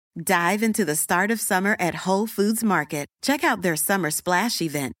Dive into the start of summer at Whole Foods Market. Check out their Summer Splash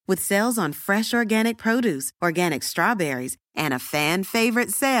event with sales on fresh organic produce, organic strawberries, and a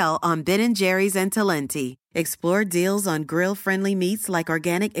fan-favorite sale on Ben & Jerry's and Talenti. Explore deals on grill-friendly meats like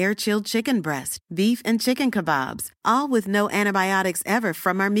organic air-chilled chicken breast, beef and chicken kebabs, all with no antibiotics ever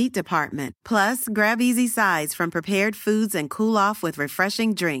from our meat department. Plus, grab easy sides from prepared foods and cool off with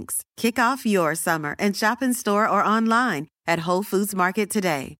refreshing drinks. Kick off your summer and shop in store or online at Whole Foods Market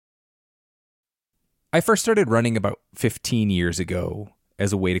today. I first started running about 15 years ago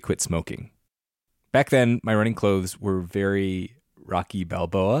as a way to quit smoking. Back then, my running clothes were very Rocky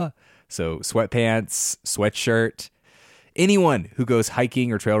Balboa, so sweatpants, sweatshirt. Anyone who goes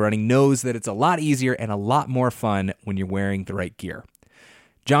hiking or trail running knows that it's a lot easier and a lot more fun when you're wearing the right gear.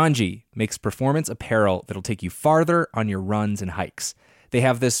 Janji makes performance apparel that'll take you farther on your runs and hikes. They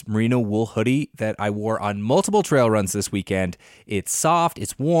have this merino wool hoodie that I wore on multiple trail runs this weekend. It's soft,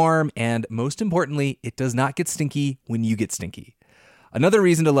 it's warm, and most importantly, it does not get stinky when you get stinky. Another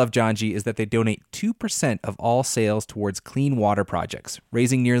reason to love Janji is that they donate 2% of all sales towards clean water projects,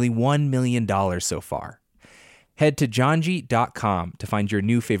 raising nearly $1 million so far. Head to janji.com to find your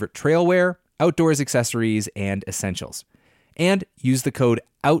new favorite trail wear, outdoors accessories, and essentials. And use the code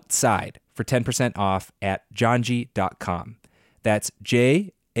OUTSIDE for 10% off at janji.com. That's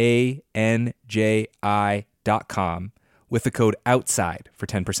JANJI.com with the code OUTSIDE for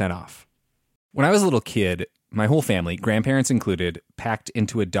 10% off. When I was a little kid, my whole family, grandparents included, packed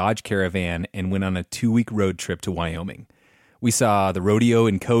into a Dodge Caravan and went on a 2-week road trip to Wyoming. We saw the rodeo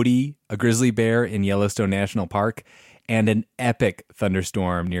in Cody, a grizzly bear in Yellowstone National Park, and an epic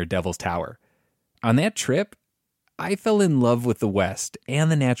thunderstorm near Devil's Tower. On that trip, I fell in love with the West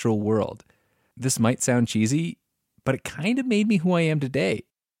and the natural world. This might sound cheesy, but it kind of made me who I am today.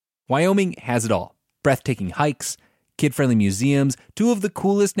 Wyoming has it all. Breathtaking hikes, kid-friendly museums, 2 of the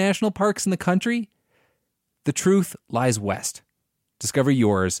coolest national parks in the country. The truth lies west. Discover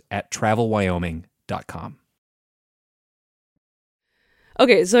yours at travelwyoming.com.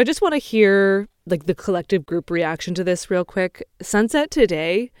 Okay, so I just want to hear the collective group reaction to this real quick. Sunset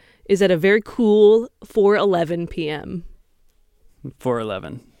today is at a very cool 4:11 p.m.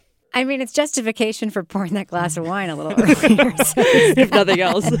 4:11. I mean, it's justification for pouring that glass of wine a little earlier. If nothing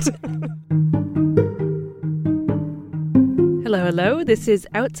else. Hello. This is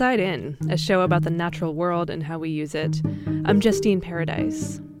Outside In, a show about the natural world and how we use it. I'm Justine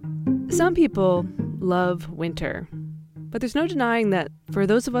Paradise. Some people love winter, but there's no denying that for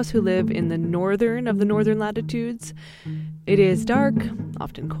those of us who live in the northern of the northern latitudes, it is dark,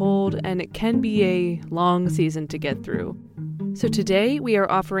 often cold, and it can be a long season to get through. So today we are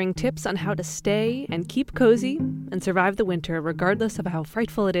offering tips on how to stay and keep cozy and survive the winter regardless of how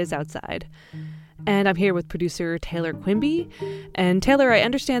frightful it is outside. And I'm here with producer Taylor Quimby. And Taylor, I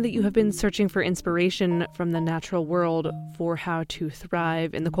understand that you have been searching for inspiration from the natural world for how to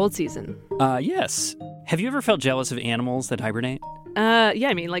thrive in the cold season. Yes. Have you ever felt jealous of animals that hibernate? Yeah,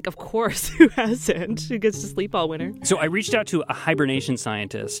 I mean, of course, who hasn't? Who gets to sleep all winter? So I reached out to a hibernation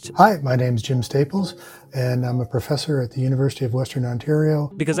scientist. Hi, my name's Jim Staples, and I'm a professor at the University of Western Ontario.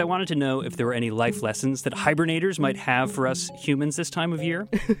 Because I wanted to know if there were any life lessons that hibernators might have for us humans this time of year.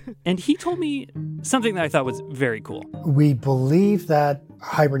 And he told me something that I thought was very cool. We believe that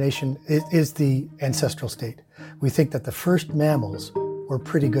hibernation is the ancestral state. We think that the first mammals were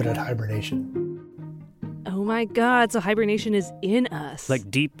pretty good at hibernation. Oh my God, so hibernation is in us.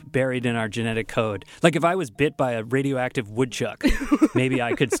 Deep buried in our genetic code. If I was bit by a radioactive woodchuck, maybe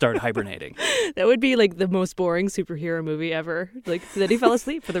I could start hibernating. That would be the most boring superhero movie ever. Then he fell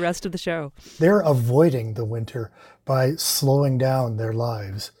asleep for the rest of the show. They're avoiding the winter by slowing down their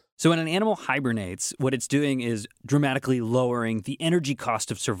lives. So when an animal hibernates, what it's doing is dramatically lowering the energy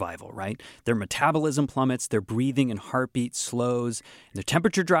cost of survival, right? Their metabolism plummets, their breathing and heartbeat slows, and their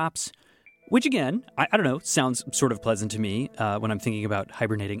temperature drops. Which again, I don't know, sounds sort of pleasant to me when I'm thinking about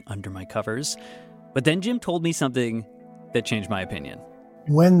hibernating under my covers. But then Jim told me something that changed my opinion.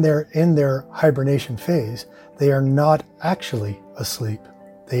 When they're in their hibernation phase, they are not actually asleep.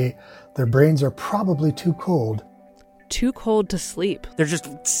 Their brains are probably too cold. Too cold to sleep. They're just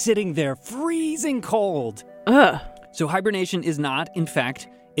sitting there freezing cold. Ugh. So hibernation is not, in fact,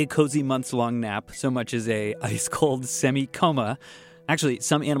 a cozy months-long nap so much as a ice-cold semi-coma. Actually,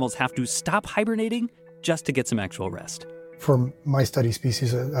 some animals have to stop hibernating just to get some actual rest. For my study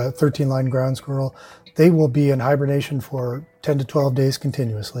species, a 13-line ground squirrel, they will be in hibernation for 10 to 12 days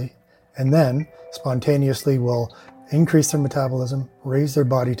continuously, and then spontaneously will increase their metabolism, raise their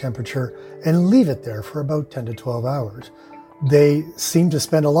body temperature, and leave it there for about 10 to 12 hours. They seem to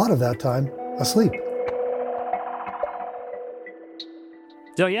spend a lot of that time asleep.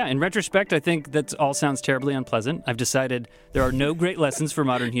 So yeah, in retrospect, I think that all sounds terribly unpleasant. I've decided there are no great lessons for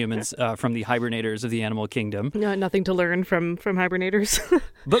modern humans from the hibernators of the animal kingdom. No, nothing to learn from hibernators.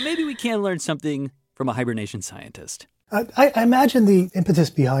 But maybe we can learn something from a hibernation scientist. I imagine the impetus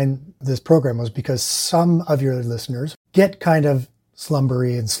behind this program was because some of your listeners get kind of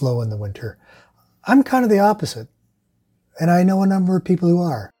slumbery and slow in the winter. I'm kind of the opposite, and I know a number of people who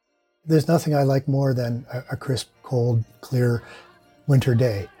are. There's nothing I like more than a crisp, cold, clear winter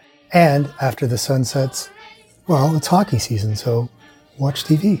day. And after the sun sets, well, it's hockey season, so watch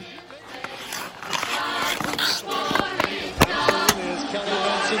TV.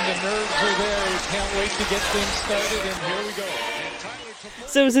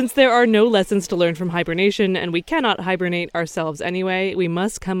 So since there are no lessons to learn from hibernation and we cannot hibernate ourselves anyway, we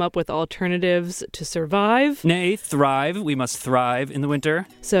must come up with alternatives to survive. Nay, thrive. We must thrive in the winter.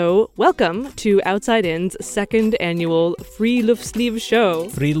 So welcome to Outside In's second annual Friluftsliv show.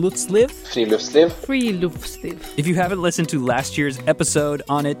 Friluftsliv? Friluftsliv. If you haven't listened to last year's episode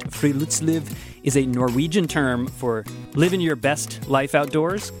on it, Friluftsliv is a Norwegian term for living your best life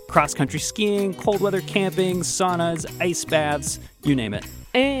outdoors. Cross-country skiing, cold weather camping, saunas, ice baths, you name it.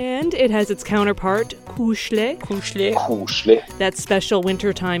 And it has its counterpart, kusle. That special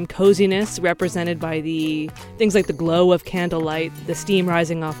wintertime coziness represented by the things like the glow of candlelight, the steam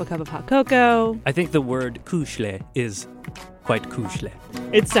rising off a cup of hot cocoa. I think the word kusle is quite kusle.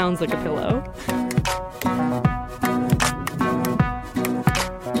 It sounds like a pillow.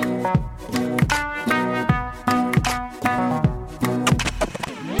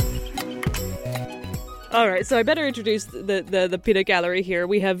 All right, so I better introduce the peanut gallery here.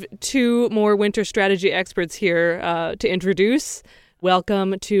 We have two more winter strategy experts here to introduce.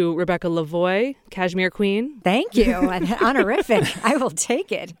 Welcome to Rebecca Lavoie, Cashmere Queen. Thank you. Honorific. I will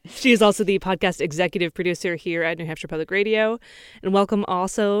take it. She is also the podcast executive producer here at New Hampshire Public Radio. And welcome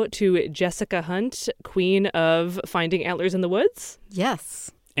also to Jessica Hunt, Queen of Finding Antlers in the Woods.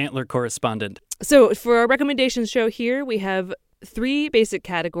 Yes. Antler correspondent. So for our recommendations show here, we have 3 basic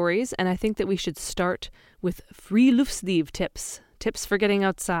categories, and I think that we should start with Friluftsliv tips for getting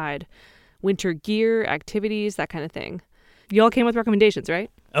outside, winter gear, activities, that kind of thing. You all came with recommendations, right?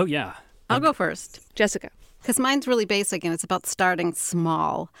 Oh, yeah. I'll go first. Jessica. Because mine's really basic and it's about starting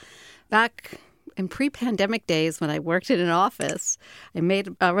small. Back in pre-pandemic days when I worked in an office, I made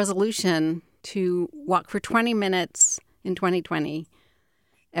a resolution to walk for 20 minutes in 2020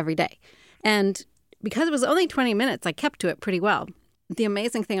 every day. And because it was only 20 minutes, I kept to it pretty well. The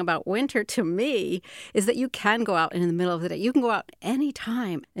amazing thing about winter to me is that you can go out in the middle of the day. You can go out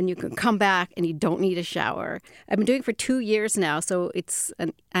anytime and you can come back and you don't need a shower. I've been doing it for 2 years now, so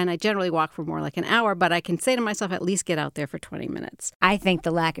and I generally walk for more like an hour, but I can say to myself, at least get out there for 20 minutes. I think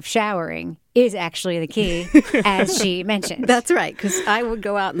the lack of showering is actually the key, as she mentioned. That's right, because I would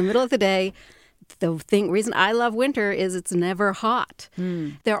go out in the middle of the day. The reason I love winter is it's never hot.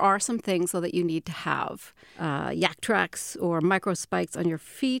 There are some things, though, that you need to have. Yak tracks or micro spikes on your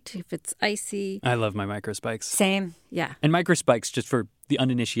feet if it's icy. I love my micro spikes. Same. Yeah. And micro spikes, just for the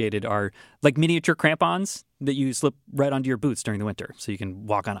uninitiated, are like miniature crampons that you slip right onto your boots during the winter so you can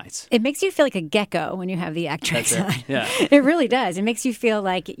walk on ice. It makes you feel like a gecko when you have the yak tracks on. Yeah. It really does. It makes you feel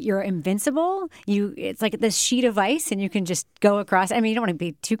like you're invincible. It's like this sheet of ice and you can just go across. I mean, you don't want to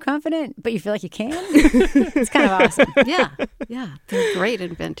be too confident, but you feel like you can. It's kind of awesome. Yeah. They're great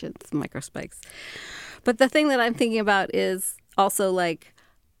inventions, micro spikes. But the thing that I'm thinking about is also like,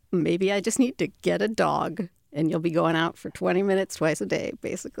 maybe I just need to get a dog and you'll be going out for 20 minutes twice a day,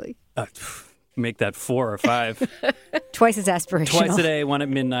 basically. Make that 4 or 5. Twice as aspirational. Twice a day, one at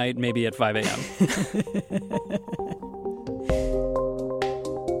midnight, maybe at 5 a.m.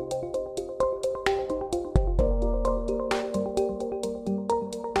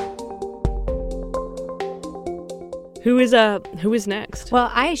 Who is next? Well,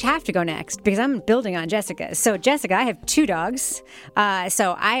 I have to go next because I'm building on Jessica. So, Jessica, I have 2 dogs.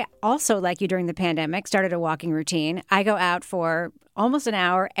 So I also, like you during the pandemic, started a walking routine. I go out for almost an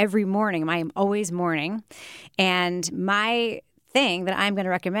hour every morning. I am always morning. And my thing that I'm going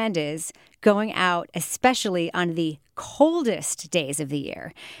to recommend is going out, especially on the coldest days of the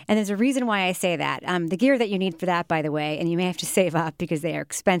year. And there's a reason why I say that. The gear that you need for that, by the way, and you may have to save up because they are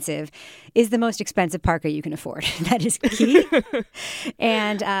expensive, is the most expensive parka you can afford. That is key.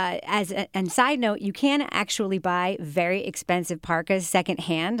 And and side note, you can actually buy very expensive parkas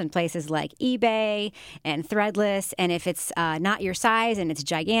secondhand in places like eBay and Threadless. And if it's not your size and it's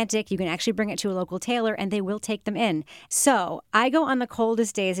gigantic, you can actually bring it to a local tailor and they will take them in. So I go on the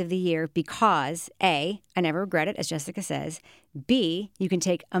coldest days of the year because A, I never regret it, as Jessica says. B, you can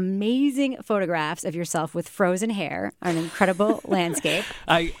take amazing photographs of yourself with frozen hair on an incredible landscape.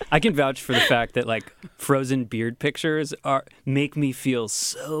 I can vouch for the fact that like frozen beard pictures make me feel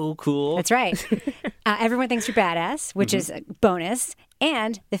so cool. That's right. Everyone thinks you're badass, which is a bonus.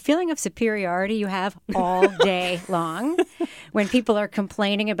 And the feeling of superiority you have all day long. When people are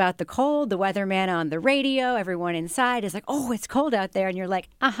complaining about the cold, the weatherman on the radio, everyone inside is like, oh, it's cold out there. And you're like,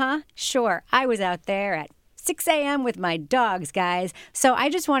 sure. I was out there at 6 a.m. with my dogs, guys. So I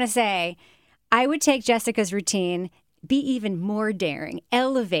just want to say, I would take Jessica's routine, be even more daring,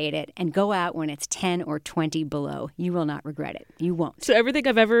 elevate it, and go out when it's 10 or 20 below. You will not regret it. You won't. So everything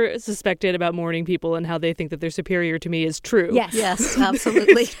I've ever suspected about morning people and how they think that they're superior to me is true. Yes. Yes,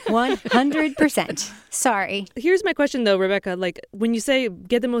 absolutely. 100%. Sorry. Here's my question, though, Rebecca. Like, when you say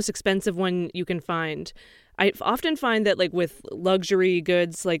get the most expensive one you can find, I often find that, like, with luxury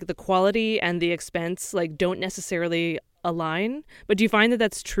goods, like, the quality and the expense, like, don't necessarily align. But do you find that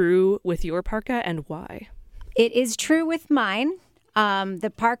that's true with your parka, and why? It is true with mine.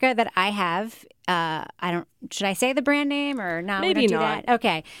 The parka that I have, should I say the brand name or no? Maybe we don't do not. That?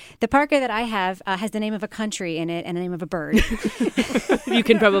 Okay. The parka that I have has the name of a country in it and the name of a bird. You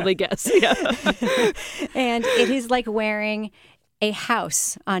can probably guess. Yeah. And it is like wearing a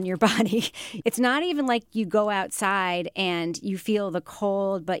house on your body. It's not even like you go outside and you feel the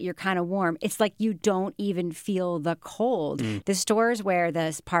cold, but you're kind of warm. It's like you don't even feel the cold. The stores where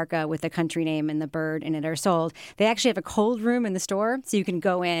this parka with the country name and the bird in it are sold, they actually have a cold room in the store, so you can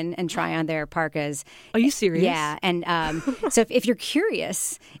go in and try on their parkas. Are you serious? Yeah. And so if you're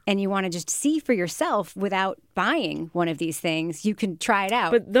curious and you want to just see for yourself without buying one of these things, you can try it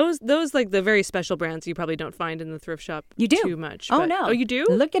out. But those like the very special brands you probably don't find in the thrift shop You do. too much. Oh, but- no. Oh, you do?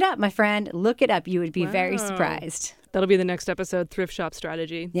 Look it up, my friend. Look it up. You would be very Wow. surprised. That'll be the next episode, thrift shop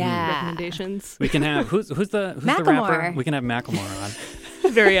strategy. Yeah. Recommendations. We can have who's the rapper? Macklemore. We can have Macklemore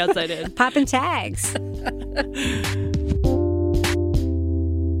on. Very outside in. Popping tags.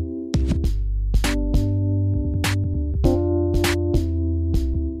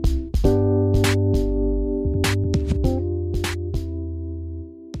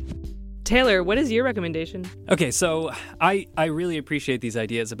 Taylor, what is your recommendation? Okay, so I really appreciate these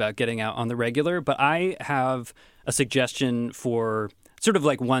ideas about getting out on the regular, but I have a suggestion for sort of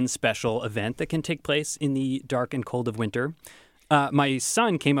like one special event that can take place in the dark and cold of winter. My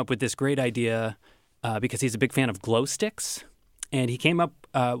son came up with this great idea because he's a big fan of glow sticks. And he came up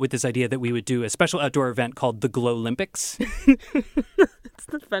with this idea that we would do a special outdoor event called the Glow Olympics. It's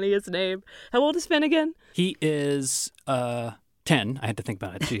the funniest name. How old is Finn again? He is 10. I had to think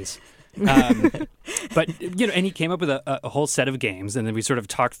about it. Jeez. But, you know, and he came up with a whole set of games, and then we sort of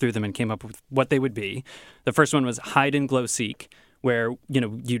talked through them and came up with what they would be. The first one was hide and glow seek, where, you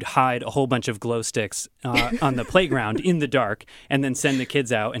know, you'd hide a whole bunch of glow sticks on the playground in the dark and then send the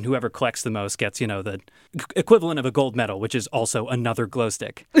kids out, and whoever collects the most gets, you know, the equivalent of a gold medal, which is also another glow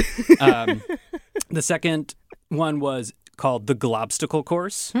stick. The second one was called the Globstacle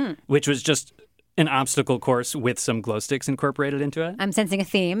course, which was just an obstacle course with some glow sticks incorporated into it. I'm sensing a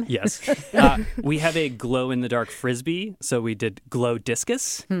theme. Yes. We have a glow-in-the-dark frisbee, so we did glow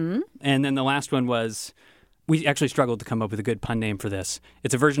discus. And then the last one was, we actually struggled to come up with a good pun name for this.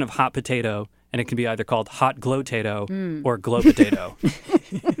 It's a version of hot potato, and it can be either called hot glow-tato or glow potato.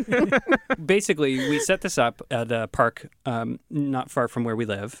 Basically, we set this up at a park not far from where we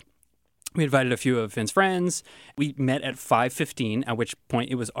live. We invited a few of Finn's friends. We met at 5:15, at which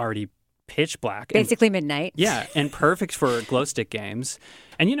point it was already pitch black. Basically midnight. Yeah, and perfect for glow stick games.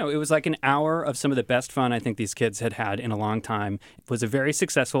 And, you know, it was like an hour of some of the best fun I think these kids had had in a long time. It was a very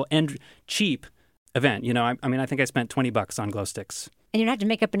successful and cheap event. You know, I mean, I think I spent $20 on glow sticks. And you don't have to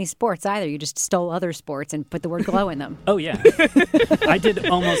make up any sports either. You just stole other sports and put the word glow in them. Oh, yeah. I did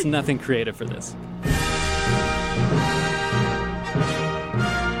almost nothing creative for this.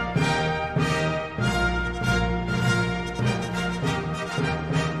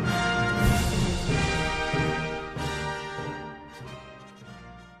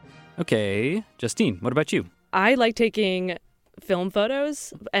 Okay, Justine, what about you? I like taking film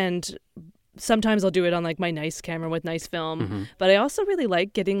photos, and sometimes I'll do it on like my nice camera with nice film. But I also really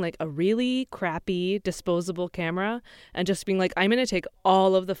like getting like a really crappy disposable camera and just being like, I'm going to take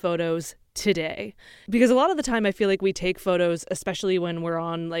all of the photos today. Because a lot of the time I feel like we take photos, especially when we're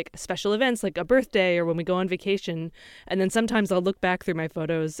on like special events like a birthday or when we go on vacation. And then sometimes I'll look back through my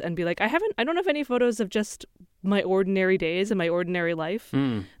photos and be like, I don't have any photos of just my ordinary days and my ordinary life.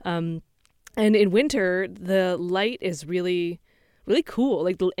 And in winter, the light is really, really cool.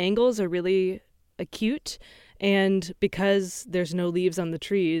 Like the angles are really acute. And because there's no leaves on the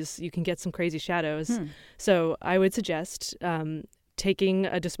trees, you can get some crazy shadows. So I would suggest taking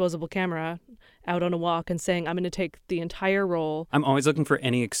a disposable camera out on a walk and saying, I'm going to take the entire roll. I'm always looking for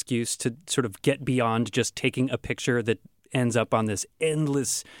any excuse to sort of get beyond just taking a picture that ends up on this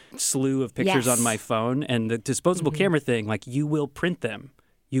endless slew of pictures on my phone. And the disposable camera thing, like, you will print them.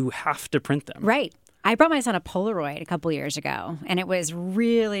 You have to print them. Right. I brought my son a Polaroid a couple years ago, and it was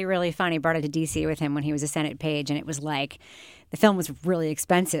really, really fun. He brought it to D.C. with him when he was a Senate page, and it was like the film was really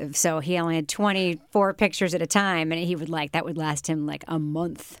expensive, so he only had 24 pictures at a time, and he would that would last him like a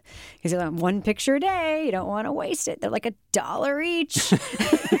month. He's like, 1 picture a day. You don't want to waste it. They're like $1 each.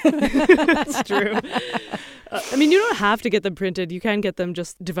 That's true. I mean, you don't have to get them printed. You can get them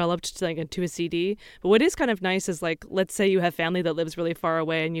just developed into a CD. But what is kind of nice is, like, let's say you have family that lives really far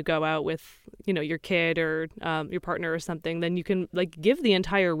away and you go out with, your kid or your partner or something. Then you can give the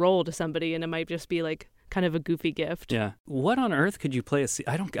entire roll to somebody, and it might just be kind of a goofy gift. Yeah. What on earth could you play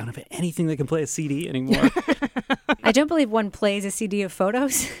I don't have anything that can play a CD anymore. I don't believe one plays a CD of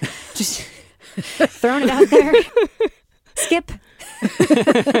photos. Just throwing it out there. Skip.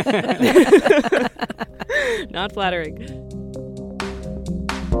 Not flattering.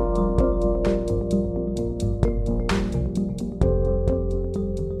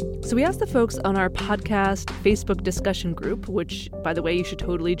 So we asked the folks on our podcast Facebook discussion group, which, by the way, you should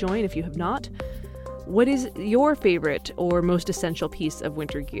totally join if you have not. What is your favorite or most essential piece of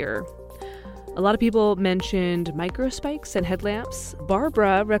winter gear? A lot of people mentioned microspikes and headlamps.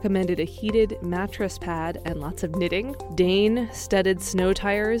 Barbara recommended a heated mattress pad and lots of knitting. Dane studded snow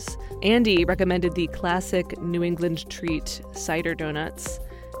tires. Andy recommended the classic New England treat, cider donuts.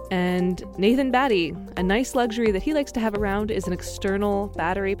 And Nathan Batty, a nice luxury that he likes to have around is an external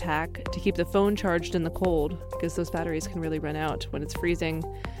battery pack to keep the phone charged in the cold, because those batteries can really run out when it's freezing.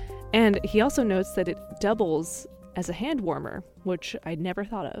 And he also notes that it doubles as a hand warmer, which I'd never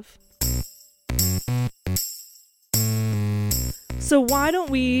thought of. So why don't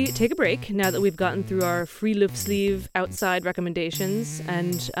we take a break now that we've gotten through our Friluftsliv outside recommendations,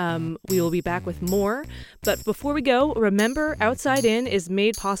 and we will be back with more. But before we go, remember, Outside In is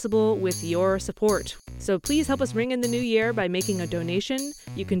made possible with your support. So please help us ring in the new year by making a donation.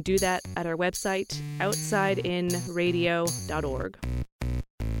 You can do that at our website, outsideinradio.org.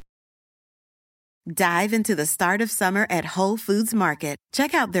 Dive into the start of summer at Whole Foods Market.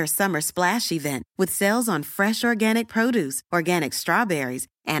 Check out their Summer Splash event with sales on fresh organic produce, organic strawberries,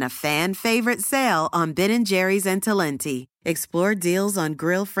 and a fan-favorite sale on Ben & Jerry's and Talenti. Explore deals on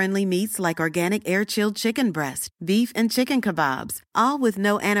grill-friendly meats like organic air-chilled chicken breast, beef and chicken kebabs, all with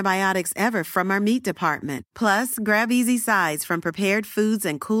no antibiotics ever from our meat department. Plus, grab easy sides from prepared foods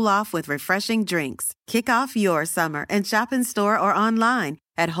and cool off with refreshing drinks. Kick off your summer and shop in store or online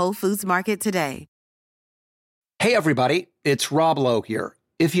at Whole Foods Market today. Hey, everybody, it's Rob Lowe here.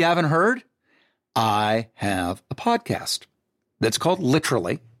 If you haven't heard, I have a podcast that's called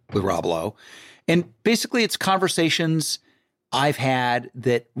Literally with Rob Lowe. And basically, it's conversations I've had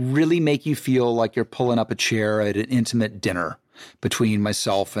that really make you feel like you're pulling up a chair at an intimate dinner between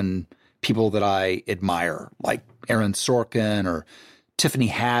myself and people that I admire, like Aaron Sorkin or Tiffany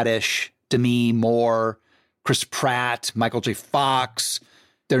Haddish, Demi Moore, Chris Pratt, Michael J. Fox.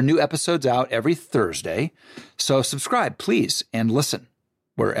 There are new episodes out every Thursday, so subscribe, please, and listen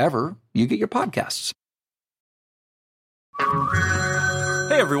wherever you get your podcasts.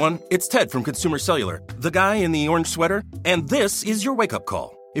 Hey, everyone, it's Ted from Consumer Cellular, the guy in the orange sweater, and this is your wake-up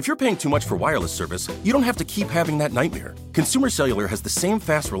call. If you're paying too much for wireless service, you don't have to keep having that nightmare. Consumer Cellular has the same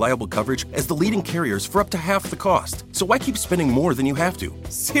fast, reliable coverage as the leading carriers for up to half the cost. So why keep spending more than you have to?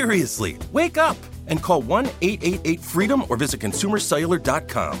 Seriously, wake up and call 1-888-FREEDOM or visit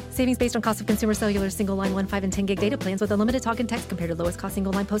consumercellular.com. Savings based on cost of Consumer Cellular single line 1, 5, and 10 gig data plans with unlimited talk and text compared to lowest cost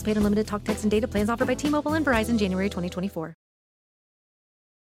single line postpaid unlimited talk, text, and data plans offered by T-Mobile and Verizon January 2024.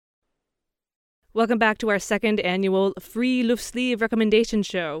 Welcome back to our second annual Friluftsliv recommendation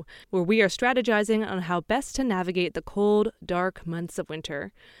show, where we are strategizing on how best to navigate the cold, dark months of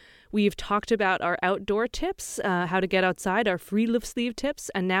winter. We've talked about our outdoor tips, how to get outside, our Friluftsliv tips,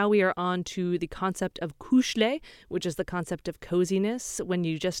 and now we are on to the concept of kushle, which is the concept of coziness, when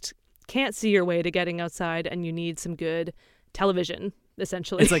you just can't see your way to getting outside and you need some good television,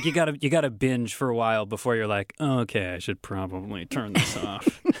 essentially. It's like you gotta binge for a while before you're like, oh, okay, I should probably turn this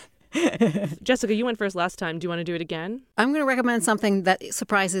off. Jessica, you went first last time. Do you want to do it again? I'm going to recommend something that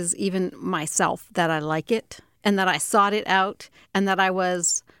surprises even myself, that I like it and that I sought it out and that I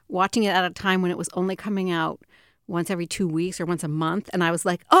was watching it at a time when it was only coming out once every 2 weeks or once a month. And I was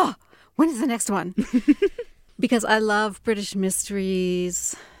like, oh, when is the next one? Because I love British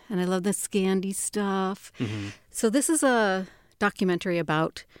mysteries and I love the Scandi stuff. So this is a documentary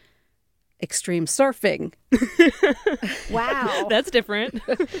about extreme surfing. Wow. That's different.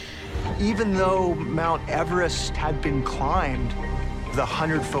 Even though Mount Everest had been climbed, the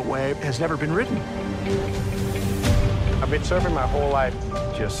 100-foot wave has never been ridden. I've been surfing my whole life,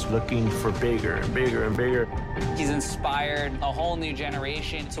 just looking for bigger and bigger and bigger. He's inspired a whole new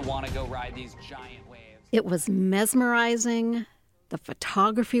generation to want to go ride these giant waves. It was mesmerizing. The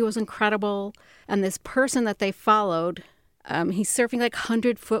photography was incredible. And this person that they followed, he's surfing like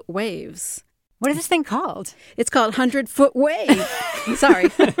 100-foot waves. What is this thing called? It's called 100-Foot Wave. Sorry.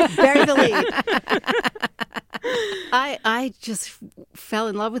 Bury the lead. I just fell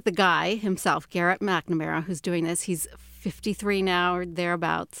in love with the guy himself, Garrett McNamara, who's doing this. He's 53 now or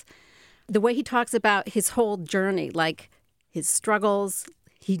thereabouts. The way he talks about his whole journey, like his struggles,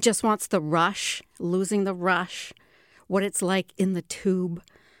 he just wants the rush, losing the rush, what it's like in the tube,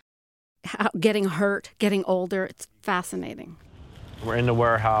 getting hurt, getting older. It's fascinating. We're in the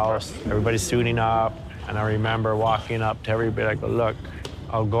warehouse, everybody's suiting up, and I remember walking up to everybody, I go, look,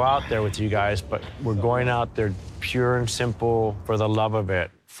 I'll go out there with you guys, but we're going out there pure and simple for the love of it,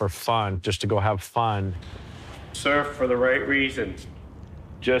 for fun, just to go have fun. Surf for the right reasons,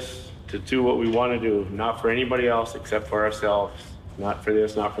 just to do what we want to do, not for anybody else except for ourselves, not for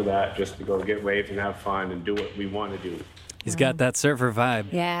this, not for that, just to go get waves and have fun and do what we want to do. He's got that surfer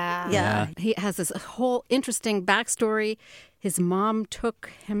vibe. Yeah. He has this whole interesting backstory. His mom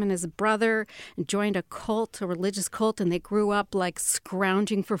took him and his brother and joined a cult, a religious cult, and they grew up like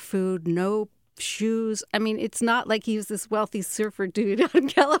scrounging for food, no shoes. I mean, it's not like he was this wealthy surfer dude out in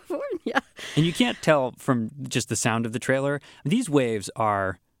California. And you can't tell from just the sound of the trailer. These waves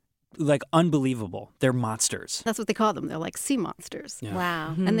are like unbelievable. They're monsters. That's what they call them. They're like sea monsters. Yeah.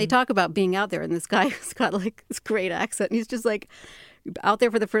 Wow. And they talk about being out there, and this guy who's got like this great accent. He's just like out there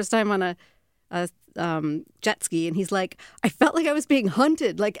for the first time on a jet ski, and he's like, I felt like I was being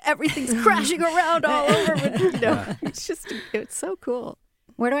hunted, like everything's crashing around all over. It's so cool.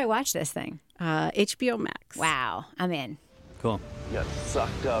 Where do I watch this thing? HBO Max. Wow, I'm in. Cool. Got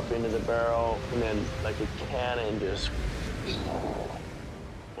sucked up into the barrel, and then like a cannon just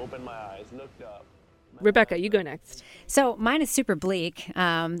opened my eyes, looked up. Rebecca, you go next. So mine is super bleak.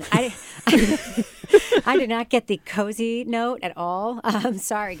 I did not get the cozy note at all.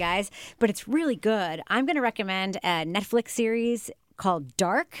 Sorry, guys, but it's really good. I'm going to recommend a Netflix series called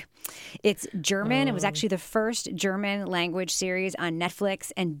Dark. It's German. It was actually the first German language series on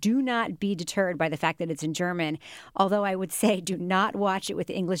Netflix. And do not be deterred by the fact that it's in German. Although I would say do not watch it with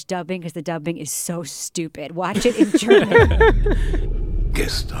the English dubbing because the dubbing is so stupid. Watch it in German.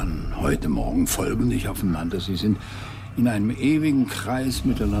 Gestern, heute Morgen folgen nicht aufeinander. Sie sind in einem ewigen Kreis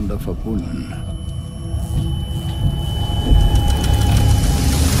miteinander verbunden.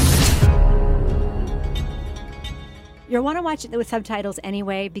 You'll want to watch it with subtitles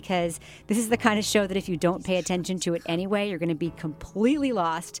anyway, because this is the kind of show that if you don't pay attention to it anyway, you're going to be completely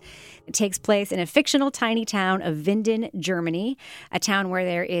lost. It takes place in a fictional tiny town of Winden, Germany, a town where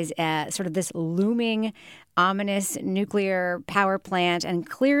there is sort of this looming, ominous nuclear power plant, and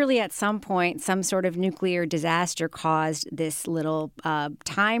clearly at some point some sort of nuclear disaster caused this little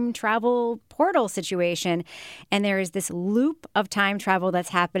time travel portal situation, and there is this loop of time travel that's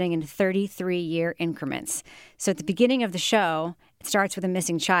happening in 33-year increments. So at the beginning of the show, it starts with a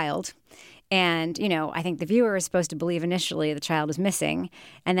missing child. And, you know, I think the viewer is supposed to believe initially the child is missing,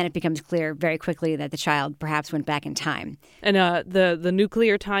 and then it becomes clear very quickly that the child perhaps went back in time. And the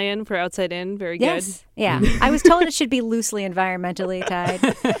nuclear tie-in for Outside In, very yes. good. Yeah. I was told it should be loosely environmentally tied.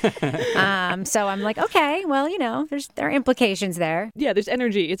 So I'm like, okay, well, you know, there are implications there. Yeah, there's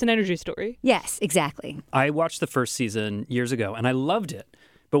energy. It's an energy story. Yes, exactly. I watched the first season years ago, and I loved it.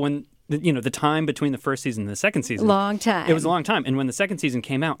 But when the time between the first season and the second season. Long time. It was a long time. And when the second season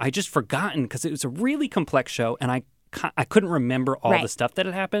came out, I just forgotten because it was a really complex show and I couldn't remember all the stuff that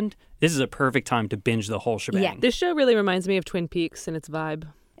had happened. This is a perfect time to binge the whole shebang. Yeah. This show really reminds me of Twin Peaks in its vibe.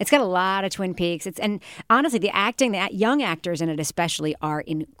 It's got a lot of Twin Peaks. And honestly, the acting, the young actors in it especially are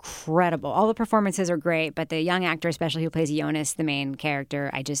incredible. All the performances are great, but the young actor especially who plays Jonas, the main character,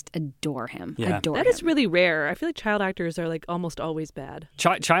 I just adore him. Yeah. That is really rare. I feel like child actors are like almost always bad.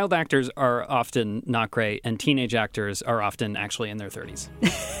 Child actors are often not great, and teenage actors are often actually in their 30s.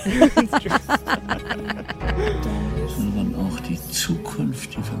 Sondern auch die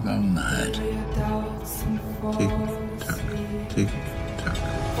Zukunft, die Vergangenheit. Tick-Tack, Tick-Tack.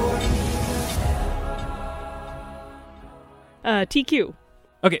 TQ.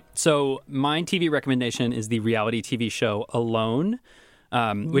 Okay, so my TV recommendation is the reality TV show Alone,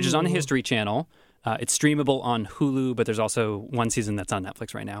 which is on the History Channel. It's streamable on Hulu, but there's also one season that's on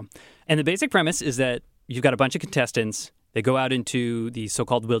Netflix right now. And the basic premise is that you've got a bunch of contestants. They go out into the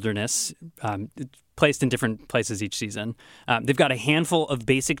so-called wilderness, placed in different places each season. They've got a handful of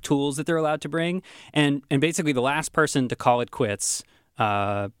basic tools that they're allowed to bring. And basically the last person to call it quits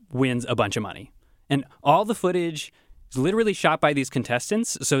wins a bunch of money. And all the footage is literally shot by these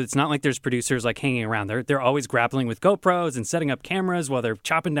contestants. So it's not like there's producers like hanging around. They're always grappling with GoPros and setting up cameras while they're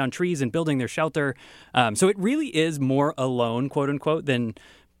chopping down trees and building their shelter. So it really is more alone, quote unquote, than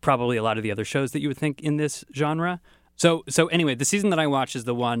probably a lot of the other shows that you would think in this genre. So anyway, the season that I watched is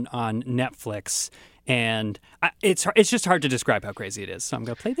the one on Netflix, and it's just hard to describe how crazy it is. So I'm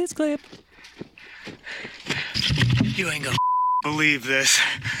going to play this clip. You ain't gonna believe this.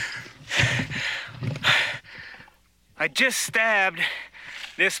 I just stabbed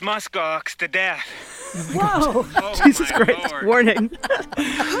this muskox to death. Whoa! Oh, Jesus my Christ, Lord. warning.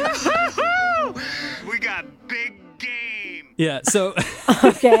 We got big game. Yeah, so...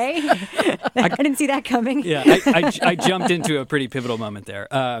 Okay. I didn't see that coming. Yeah, I jumped into a pretty pivotal moment there.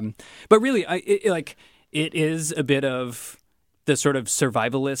 But really, it is a bit of the sort of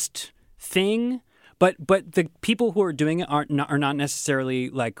survivalist thing. But the people who are doing it are not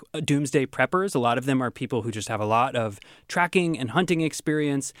necessarily like doomsday preppers. A lot of them are people who just have a lot of tracking and hunting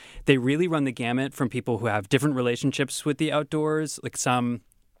experience. They really run the gamut from people who have different relationships with the outdoors, like some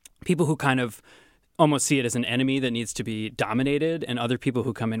people who kind of almost see it as an enemy that needs to be dominated, and other people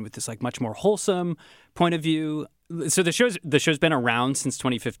who come in with this like much more wholesome point of view. So the show's been around since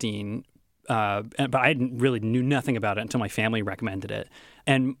 2015. But I really knew nothing about it until my family recommended it.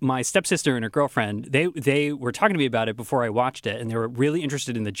 And my stepsister and her girlfriend, they were talking to me about it before I watched it, and they were really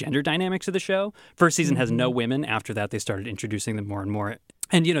interested in the gender dynamics of the show. First season has no women. After that, they started introducing them more and more.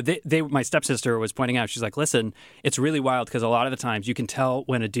 And, you know, my stepsister was pointing out, she's like, listen, it's really wild because a lot of the times you can tell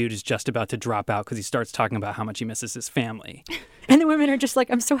when a dude is just about to drop out because he starts talking about how much he misses his family. And the women are just like,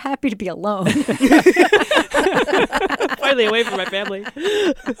 I'm so happy to be alone. Finally away from my family.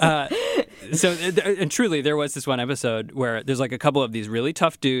 And truly, there was this one episode where there's like a couple of these really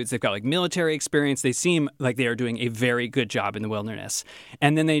tough dudes. They've got like military experience. They seem like they are doing a very good job in the wilderness.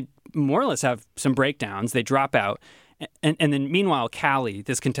 And then they more or less have some breakdowns. They drop out. And then meanwhile, Callie,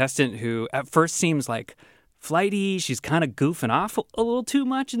 this contestant who at first seems like flighty, she's kind of goofing off a little too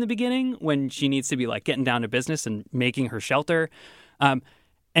much in the beginning when she needs to be like getting down to business and making her shelter.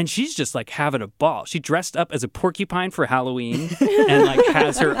 And she's just like having a ball. She dressed up as a porcupine for Halloween and like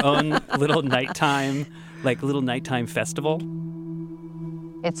has her own little nighttime festival.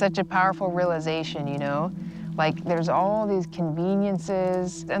 It's such a powerful realization, you know? Like, there's all these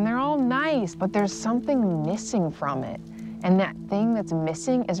conveniences, and they're all nice, but there's something missing from it. And that thing that's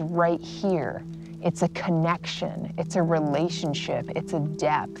missing is right here. It's a connection, it's a relationship, it's a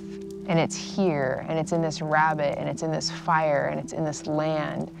depth. And it's here, and it's in this rabbit, and it's in this fire, and it's in this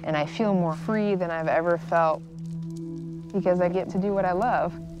land. And I feel more free than I've ever felt because I get to do what I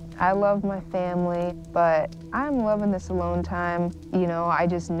love. I love my family, but I'm loving this alone time. You know, I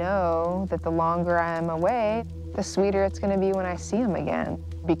just know that the longer I'm away, the sweeter it's gonna be when I see them again,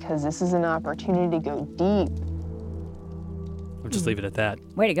 because this is an opportunity to go deep. We'll just leave it at that.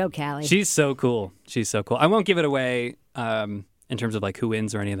 Way to go, Callie. She's so cool. She's so cool. I won't give it away in terms of like who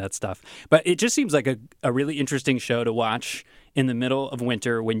wins or any of that stuff, but it just seems like a really interesting show to watch in the middle of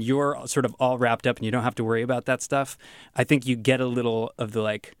winter when you're sort of all wrapped up and you don't have to worry about that stuff. I think you get a little of the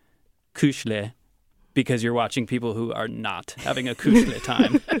like kuschle because you're watching people who are not having a kuschle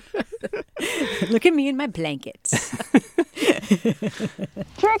time. Look at me in my blankets.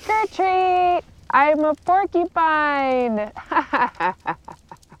 Trick or treat! I'm a porcupine!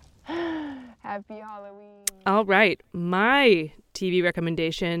 Happy Halloween. All right. My TV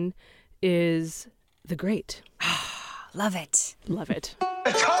recommendation is The Great. Love it. Love it.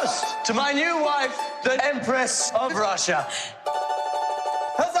 A toast to my new wife, the Empress of Russia.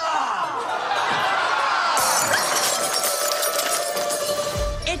 Huzzah!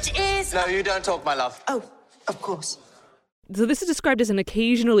 It is... No, you don't talk, my love. Oh, of course. So this is described as an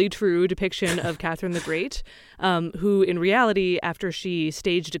occasionally true depiction of Catherine the Great, who in reality, after she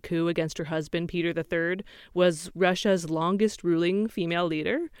staged a coup against her husband, Peter III, was Russia's longest ruling female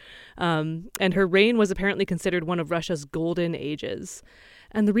leader. And her reign was apparently considered one of Russia's golden ages.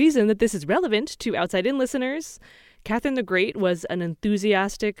 And the reason that this is relevant to Outside In listeners, Catherine the Great was an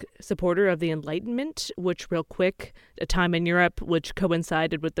enthusiastic supporter of the Enlightenment, which, real quick, a time in Europe which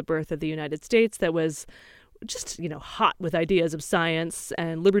coincided with the birth of the United States that was just, hot with ideas of science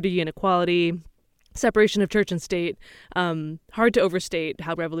and liberty and equality. separation of church and state. Hard to overstate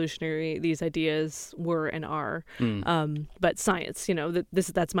how revolutionary these ideas were and are. But science,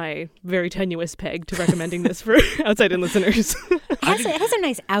 that's my very tenuous peg to recommending this for outside-in listeners. It has a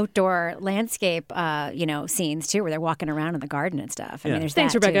nice outdoor landscape, scenes too, where they're walking around in the garden and stuff. I mean, there's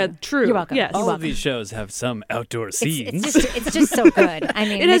Thanks, that Rebecca. too. True. You're welcome. Yes. All of these shows have some outdoor scenes. It's just so good. I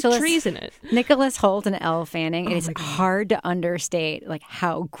mean, it has trees in it. Nicholas Hoult and Elle Fanning. It is hard to understate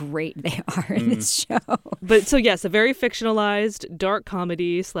how great they are in this show. But so yes, a very fictionalized dark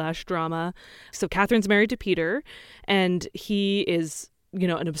comedy / drama. So Catherine's married to Peter, and he is,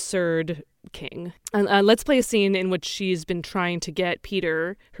 an absurd king. And let's play a scene in which she's been trying to get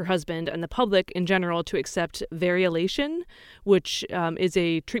Peter, her husband, and the public in general to accept variolation, which is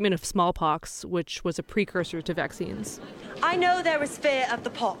a treatment of smallpox, which was a precursor to vaccines. I know there is fear of the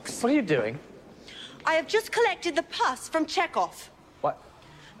pox. What are you doing? I have just collected the pus from Chekhov. What?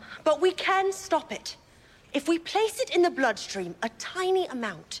 But we can stop it. If we place it in the bloodstream, a tiny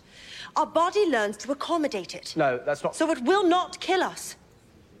amount, our body learns to accommodate it. No, that's not... So it will not kill us.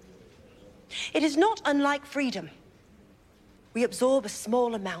 It is not unlike freedom. We absorb a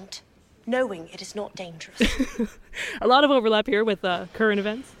small amount, knowing it is not dangerous. A lot of overlap here with current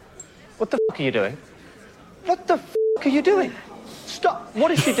events. What the f*** are you doing? What the f*** are you doing? Stop. What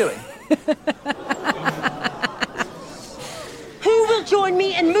is she doing? Who will join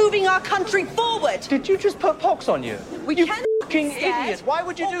me in moving our country forward? Did you just put pox on you? You fucking idiot. Why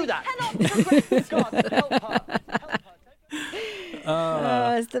would you do that? God, help her.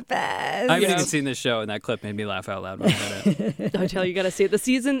 Oh, it's the best. I haven't even seen this show, and that clip made me laugh out loud when I heard it. I tell you, got to see it. The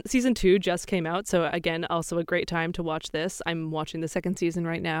season 2 just came out, so again, also a great time to watch this. I'm watching the second season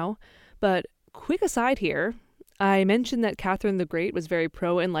right now. But quick aside here, I mentioned that Catherine the Great was very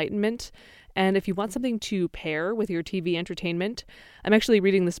pro-Enlightenment, and if you want something to pair with your TV entertainment, I'm actually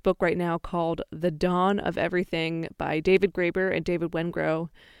reading this book right now called The Dawn of Everything by David Graeber and David Wengrow,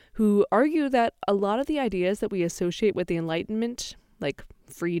 who argue that a lot of the ideas that we associate with the Enlightenment, like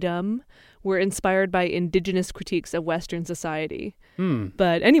freedom, were inspired by indigenous critiques of Western society.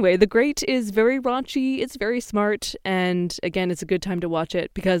 But anyway, The Great is very raunchy, it's very smart, and again, it's a good time to watch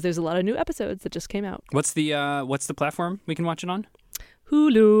it because there's a lot of new episodes that just came out. What's the platform we can watch it on?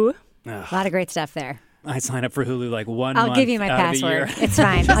 Hulu. A lot of great stuff there. I sign up for Hulu like one I'll month give you my out password. of the year. It's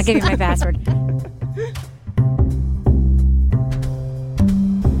fine. I'll give you my password.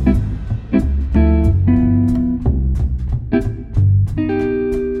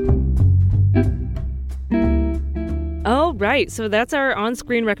 All right, so that's our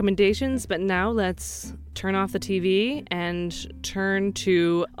on-screen recommendations, but now let's turn off the TV and turn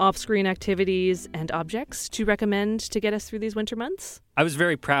to off-screen activities and objects to recommend to get us through these winter months. I was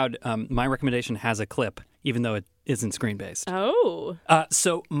very proud. My recommendation has a clip, even though it isn't screen-based. Oh.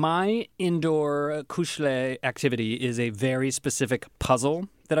 So my indoor couche activity is a very specific puzzle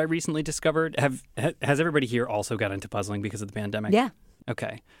that I recently discovered. Has everybody here also got into puzzling because of the pandemic? Yeah.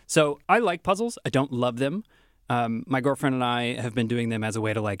 Okay. So I like puzzles. I don't love them. My girlfriend and I have been doing them as a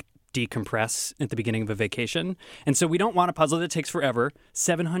way to decompress at the beginning of a vacation. And so we don't want a puzzle that takes forever.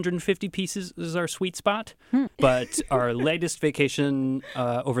 750 pieces is our sweet spot. But our latest vacation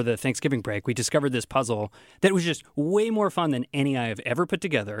over the Thanksgiving break, we discovered this puzzle that was just way more fun than any I have ever put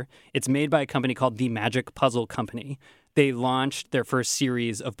together. It's made by a company called The Magic Puzzle Company. They launched their first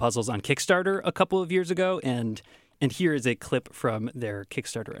series of puzzles on Kickstarter a couple of years ago, and here is a clip from their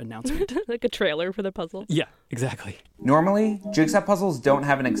Kickstarter announcement. Like a trailer for the puzzle. Yeah, exactly. Normally, jigsaw puzzles don't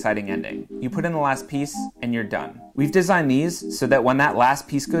have an exciting ending. You put in the last piece, and you're done. We've designed these so that when that last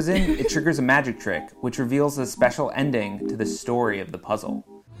piece goes in, it triggers a magic trick, which reveals a special ending to the story of the puzzle.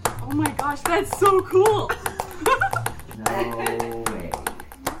 Oh my gosh, that's so cool! No way.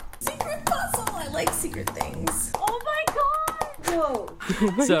 Secret puzzle! I like secret things. Oh my god! Whoa!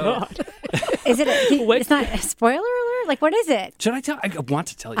 Is it? It's not a spoiler alert. Like, what is it? Should I tell? I want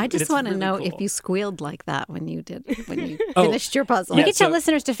to tell you. I just want to really know cool. if you squealed like that when you finished your puzzle. You can tell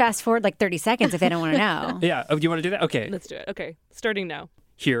listeners to fast forward 30 seconds if they don't want to know. Yeah. Oh, do you want to do that? Okay. Let's do it. Okay. Starting now.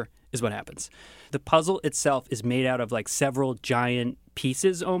 Here is what happens. The puzzle itself is made out of several giant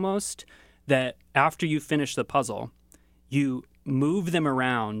pieces almost that after you finish the puzzle, you move them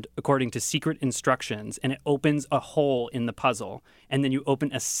around according to secret instructions, and it opens a hole in the puzzle. And then you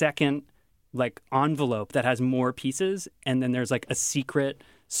open a second envelope that has more pieces, and then there's a secret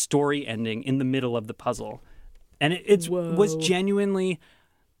story ending in the middle of the puzzle. And it was genuinely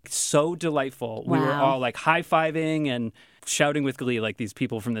so delightful. We were all high-fiving shouting with glee like these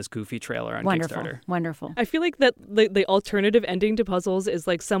people from this Goofy trailer on Kickstarter. Wonderful. I feel like that the alternative ending to puzzles is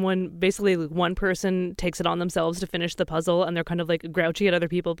like someone, basically like one person takes it on themselves to finish the puzzle and they're kind of like grouchy at other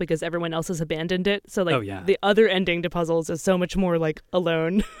people because everyone else has abandoned it. So like the other ending to puzzles is so much more like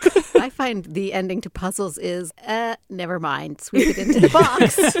alone. I find the ending to puzzles is, never mind, sweep it into the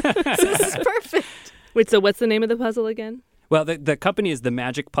box. This is perfect. Wait, so what's the name of the puzzle again? Well, the company is the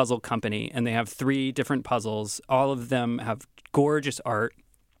Magic Puzzle Company, and they have 3 different puzzles. All of them have gorgeous art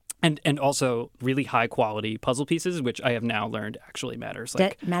and also really high-quality puzzle pieces, which I have now learned actually matters.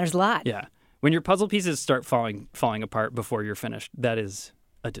 That matters a lot. Yeah. When your puzzle pieces start falling apart before you're finished, that is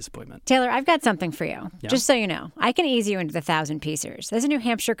a disappointment. Taylor, I've got something for you. Yeah? Just so you know, I can ease you into the 1,000-piecers. There's a New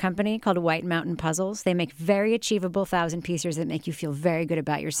Hampshire company called White Mountain Puzzles. They make very achievable 1,000-piecers that make you feel very good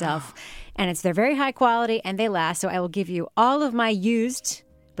about yourself. And they're very high quality and they last. So I will give you all of my used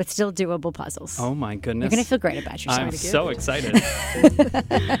but still doable puzzles. Oh my goodness. You're going to feel great about yourself. I'm so excited.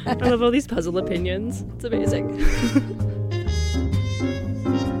 I love all these puzzle opinions. It's amazing.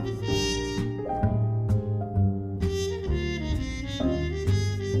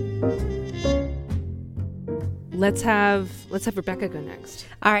 Let's have Rebecca go next.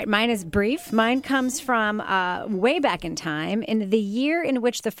 All right, mine is brief. Mine comes from way back in time, in the year in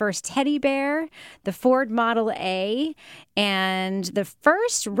which the first teddy bear, the Ford Model A, and the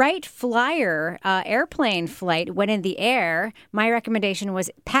first Wright Flyer airplane flight went in the air. My recommendation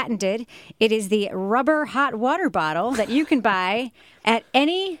was patented. It is the rubber hot water bottle that you can buy at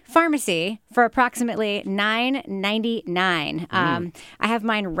any pharmacy for approximately $9.99. I have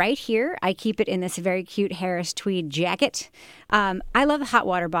mine right here. I keep it in this very cute Harris tweed jacket. I love the hot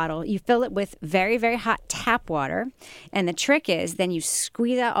water bottle. You fill it with very, very hot tap water. And the trick is then you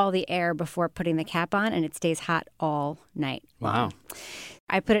squeeze out all the air before putting the cap on, and it stays hot all night. Wow.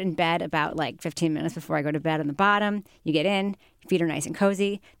 I put it in bed about like 15 minutes before I go to bed on the bottom. You get in, your feet are nice and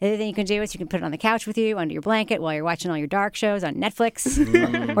cozy. The other thing you can do is you can put it on the couch with you under your blanket while you're watching all your dark shows on Netflix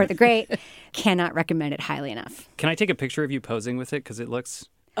or The Great. Cannot recommend it highly enough. Can I take a picture of you posing with it? Because it looks...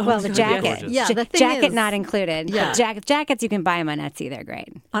 Well, the jacket. Yeah, the thing jacket is, not included. Yeah. Jackets, you can buy them on Etsy. They're great.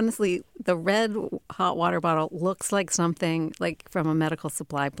 Honestly, the red hot water bottle looks like something like from a medical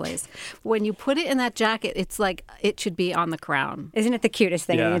supply place. When you put it in that jacket, it's like it should be on the Crown. Isn't it the cutest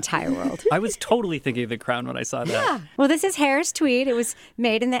thing in the entire world? I was totally thinking of the Crown when I saw that. Yeah. Well, this is Harris tweed. It was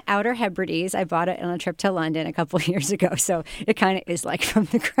made in the Outer Hebrides. I bought it on a trip to London a couple of years ago, so it kind of is like from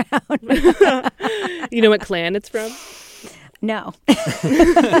the Crown. You know what clan it's from? No.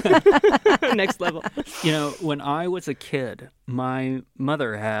 Next level. You know, when I was a kid, my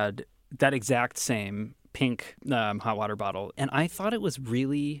mother had that exact same pink hot water bottle, and I thought it was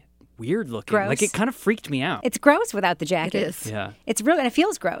really weird looking. Gross. Like, it kind of freaked me out. It's gross without the jacket. It is. Yeah. It's real, and it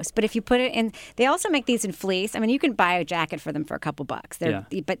feels gross. But if you put it in, they also make these in fleece. I mean, you can buy a jacket for them for a couple bucks.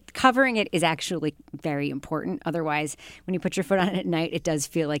 But covering it is actually very important. Otherwise, when you put your foot on it at night, it does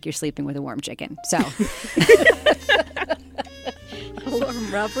feel like you're sleeping with a warm chicken. So...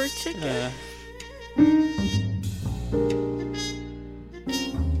 Warm rubber chicken.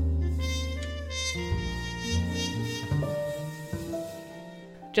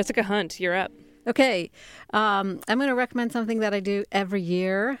 Jessica Hunt, you're up. Okay. I'm going to recommend something that I do every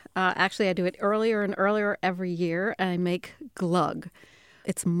year. Actually, I do it earlier and earlier every year. I make glug.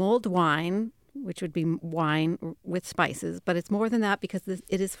 It's mulled wine, which would be wine with spices, but it's more than that because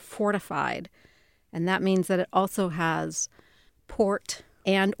it is fortified. And that means that it also has port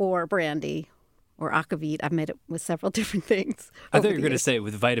and or brandy or aquavit. I've made it with several different things. I thought you were going to say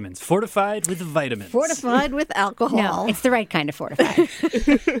with vitamins. Fortified with vitamins. Fortified with alcohol. No, it's the right kind of fortified.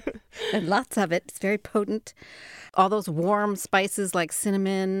 And lots of it. It's very potent. All those warm spices like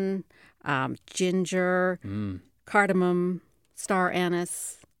cinnamon, ginger, cardamom, star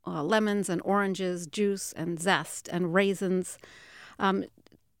anise, lemons and oranges, juice and zest and raisins.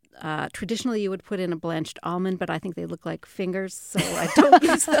 Traditionally, you would put in a blanched almond, but I think they look like fingers, so I don't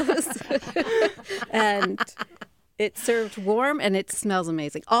use those. And it's served warm, and it smells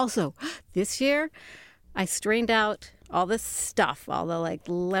amazing. Also, this year, I strained out all this stuff, all the like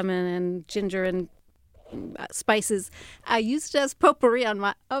lemon and ginger and spices. I used it as potpourri on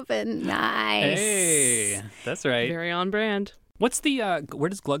my oven. Nice. Hey, that's right. Very on brand. What's the, where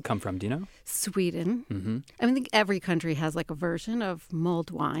does glug come from? Do you know? Sweden. Mm-hmm. I think every country has like a version of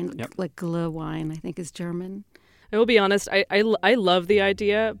mulled wine, like glühwein, I think is German. I will be honest, I love the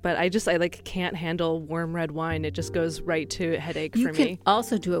idea, but I like can't handle warm red wine. It just goes right to headache You for can me.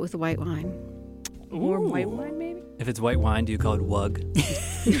 also do it with white wine. Warm white wine, maybe? If it's white wine, do you call it wug?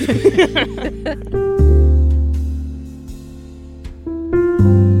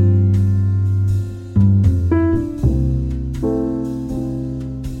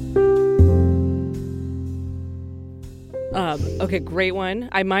 Okay, great one.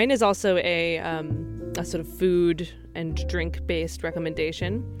 Mine is also a sort of food and drink-based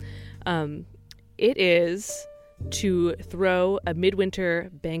recommendation. It is to throw a midwinter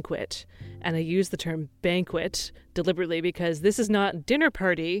banquet. And I use the term banquet deliberately because this is not dinner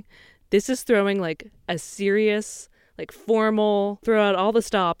party. This is throwing like a serious, like formal, throw out all the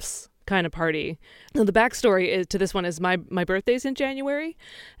stops kind of party. Now, the backstory to this one is my birthday's in January.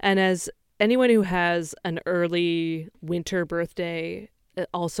 And as anyone who has an early winter birthday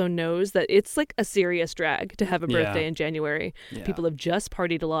also knows that it's like a serious drag to have a birthday in January. Yeah. People have just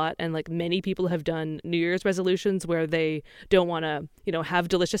partied a lot, and like many people have done New Year's resolutions where they don't want to, have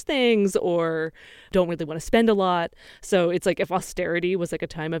delicious things or don't really want to spend a lot. So it's like if austerity was like a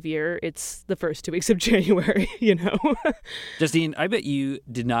time of year, it's the first 2 weeks of January, Justine, I bet you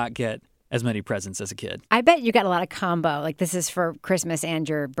did not get as many presents as a kid. I bet you got a lot of combo. Like this is for Christmas and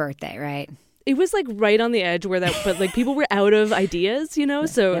your birthday, right? It was like right on the edge where but like people were out of ideas,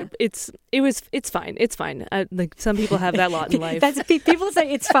 so it's fine. It's fine. Like some people have that lot in life. People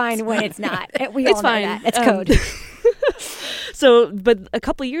say it's fine when it's not. We it's all fine. Know that. It's code. But a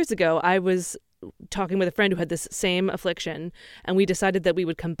couple of years ago, I was talking with a friend who had this same affliction, and we decided that we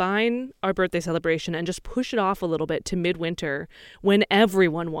would combine our birthday celebration and just push it off a little bit to midwinter when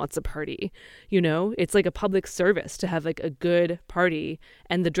everyone wants a party. It's like a public service to have like a good party,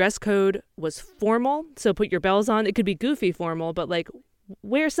 and the dress code was formal, so put your bells on. It could be goofy formal, but like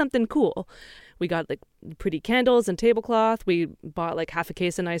wear something cool. We got like pretty candles and tablecloth. We bought like half a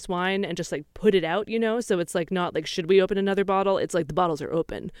case of nice wine and just like put it out, so it's like not like, should we open another bottle? It's like the bottles are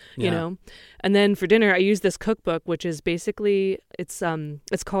open, you know? And then for dinner, I used this cookbook, which is basically, it's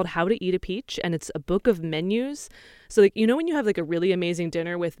called How to Eat a Peach, and it's a book of menus. So like, when you have like a really amazing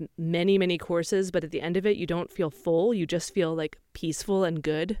dinner with many, many courses, but at the end of it, you don't feel full. You just feel like peaceful and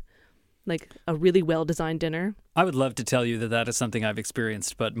good. Like a really well-designed dinner. I would love to tell you that is something I've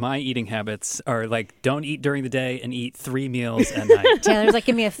experienced, but my eating habits are like, don't eat during the day and eat 3 meals at night. Taylor's like,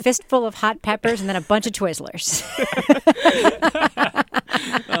 give me a fistful of hot peppers and then a bunch of Twizzlers.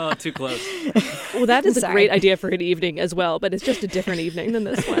 Oh, too close. Well, that is a great idea for an evening as well, but it's just a different evening than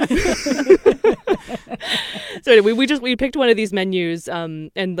this one. So anyway, we picked one of these menus,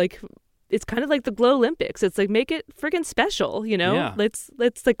 and like, it's kind of like the Glow Olympics. It's like, make it friggin' special, Yeah. Let's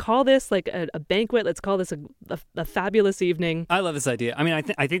like call this like a banquet. Let's call this a fabulous evening. I love this idea. I mean,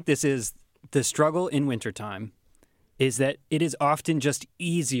 I think this is the struggle in wintertime, is that it is often just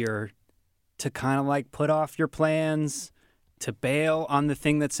easier to kind of like put off your plans, to bail on the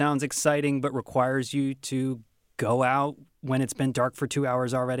thing that sounds exciting but requires you to go out when it's been dark for 2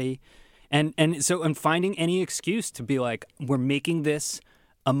 hours already. And so I'm finding any excuse to be like, we're making this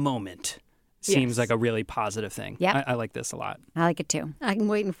a moment seems like a really positive thing. Yeah, I like this a lot. I like it too. I'm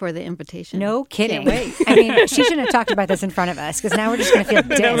waiting for the invitation. No kidding. I mean, she shouldn't have talked about this in front of us because now we're just going to feel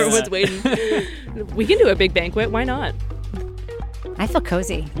dissed. Everyone's waiting. We can do a big banquet. Why not? I feel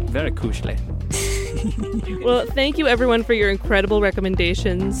cozy. Very kuschelig. Well, thank you everyone for your incredible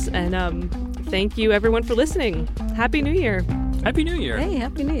recommendations, and thank you everyone for listening. Happy New Year. Happy New Year. Hey,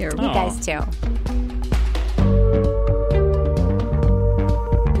 Happy New Year. You guys too.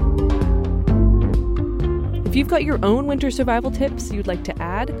 If you've got your own winter survival tips you'd like to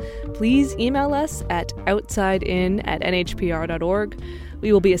add, please email us at outsideinat.nhpr.org.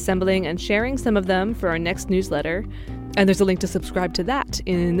 We will be assembling and sharing some of them for our next newsletter, and there's a link to subscribe to that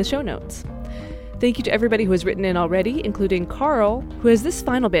in the show notes. Thank you to everybody who has written in already, including Carl, who has this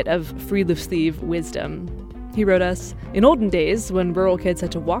final bit of Friluftsliv wisdom. He wrote us, in olden days, when rural kids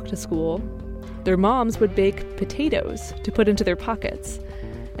had to walk to school, their moms would bake potatoes to put into their pockets.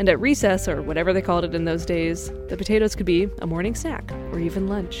 And at recess, or whatever they called it in those days, the potatoes could be a morning snack or even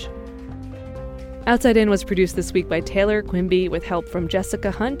lunch. Outside In was produced this week by Taylor Quimby with help from Jessica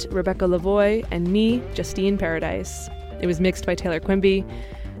Hunt, Rebecca Lavoie, and me, Justine Paradise. It was mixed by Taylor Quimby.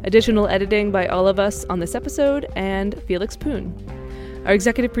 Additional editing by all of us on this episode and Felix Poon. Our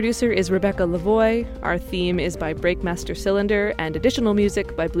executive producer is Rebecca Lavoie. Our theme is by Breakmaster Cylinder and additional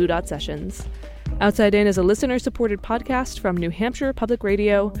music by Blue Dot Sessions. Outside In is a listener-supported podcast from New Hampshire Public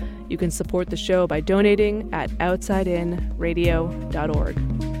Radio. You can support the show by donating at outsideinradio.org.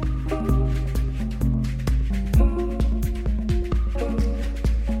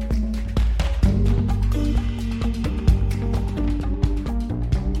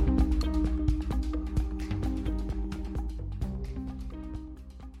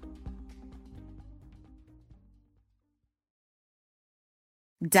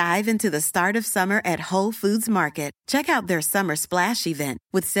 Dive into the start of summer at Whole Foods Market. Check out their Summer Splash event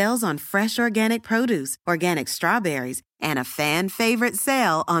with sales on fresh organic produce, organic strawberries, and a fan-favorite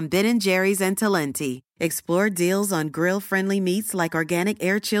sale on Ben & Jerry's and Talenti. Explore deals on grill-friendly meats like organic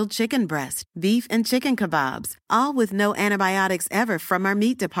air-chilled chicken breast, beef and chicken kebabs, all with no antibiotics ever from our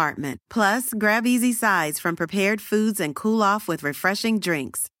meat department. Plus, grab easy sides from prepared foods and cool off with refreshing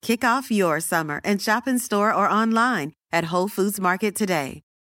drinks. Kick off your summer and shop in store or online at Whole Foods Market today.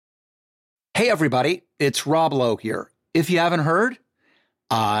 Hey, everybody, it's Rob Lowe here. If you haven't heard,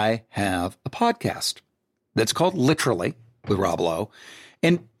 I have a podcast that's called Literally with Rob Lowe.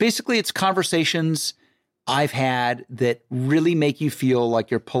 And basically, it's conversations I've had that really make you feel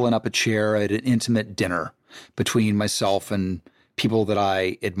like you're pulling up a chair at an intimate dinner between myself and people that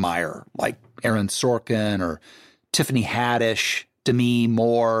I admire, like Aaron Sorkin or Tiffany Haddish, Demi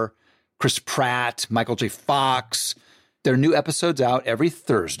Moore, Chris Pratt, Michael J. Fox. There are new episodes out every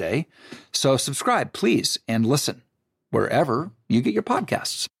Thursday. So subscribe, please, and listen wherever you get your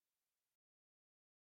podcasts.